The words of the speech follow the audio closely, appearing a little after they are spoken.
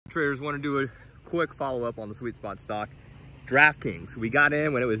Traders, want to do a quick follow-up on the sweet spot stock. DraftKings, we got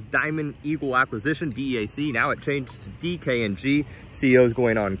in when it was Diamond Eagle Acquisition, DEAC. Now it changed to DKNG. CEO's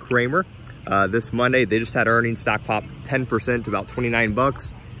going on Kramer. This Monday, they just had earnings, stock pop 10% to about 29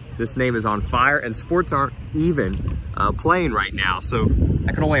 bucks. This name is on fire, and sports aren't even playing right now. So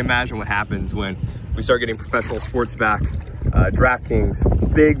I can only imagine what happens when we start getting professional sports back.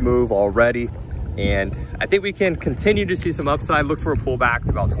 DraftKings, big move already. And I think we can continue to see some upside. Look for a pullback to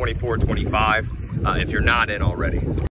about 24, 25 if you're not in already.